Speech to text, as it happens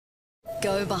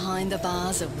Go behind the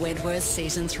bars of Wentworth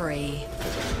Season 3.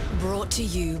 Brought to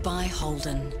you by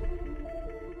Holden.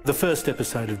 The first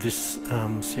episode of this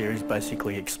series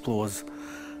basically explores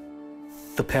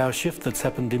the power shift that's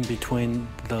happened in between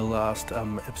the last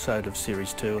episode of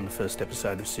Series 2 and the first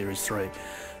episode of Series 3,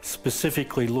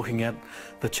 specifically looking at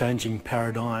the changing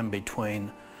paradigm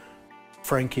between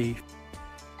Frankie,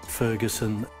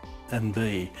 Ferguson and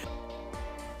Bea.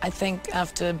 I think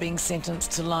after being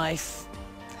sentenced to life,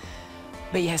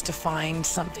 Bea has to find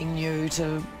something new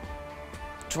to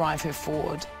drive her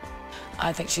forward.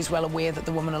 I think she's well aware that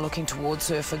the women are looking towards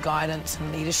her for guidance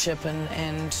and leadership,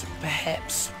 and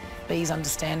perhaps Bea's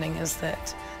understanding is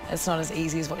that it's not as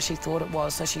easy as what she thought it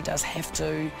was, so she does have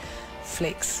to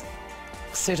flex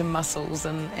certain muscles,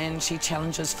 and she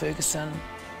challenges Ferguson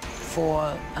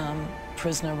for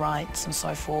prisoner rights and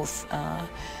so forth.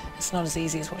 It's not as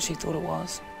easy as what she thought it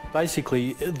was.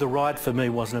 Basically, the ride for me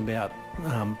wasn't about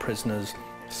prisoners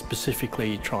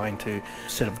specifically trying to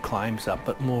set of claims up,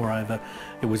 but moreover,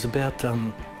 it was about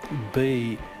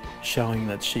Bea showing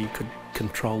that she could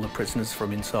control the prisoners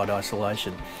from inside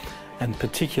isolation. And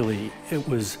particularly, it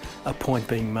was a point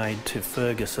being made to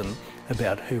Ferguson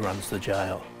about who runs the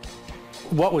jail.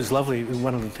 What was lovely,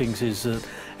 one of the things is that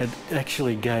it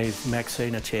actually gave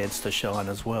Maxine a chance to shine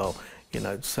as well. You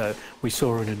know, so we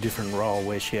saw her in a different role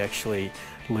where she actually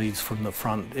leads from the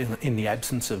front in the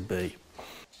absence of Bea.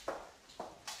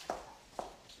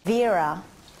 Vera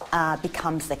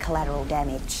becomes the collateral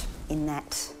damage in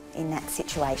that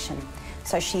situation.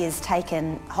 So she is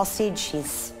taken hostage.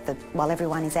 While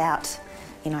everyone is out,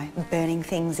 you know, burning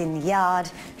things in the yard,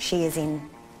 she is in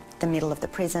the middle of the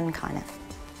prison, kind of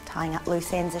tying up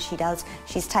loose ends as she does.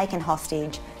 She's taken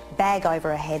hostage, bag over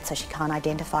her head so she can't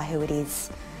identify who it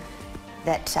is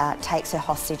that takes her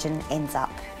hostage and ends up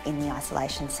in the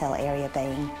isolation cell area,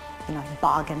 being, you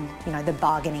know, the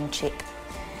bargaining chip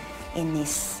in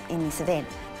this event.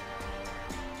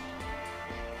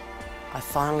 I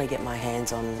finally get my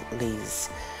hands on Liz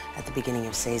at the beginning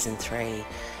of Season 3,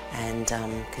 and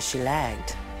because she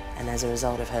lagged, and as a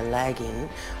result of her lagging,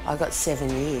 I got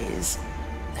 7 years.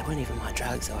 They weren't even my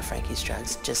drugs, they were Frankie's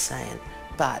drugs, just saying.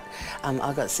 But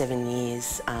I got 7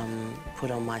 years put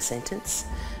on my sentence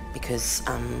because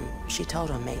she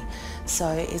told on me. So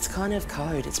it's kind of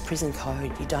code, it's prison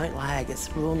code. You don't lag,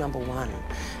 it's rule number 1.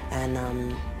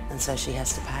 And so she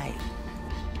has to pay.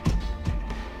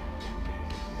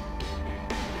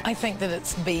 I think that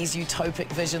it's Bea's utopic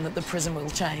vision that the prison will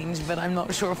change, but I'm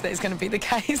not sure if that's going to be the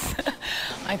case.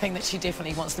 I think that she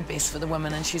definitely wants the best for the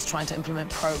women, and she's trying to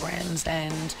implement programs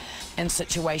and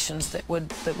situations that would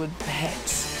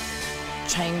perhaps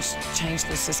change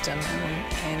the system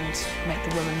and make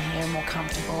the women here more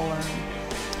comfortable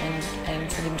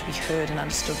and for them to be heard and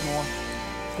understood more.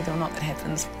 Whether or not that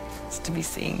happens is to be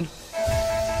seen.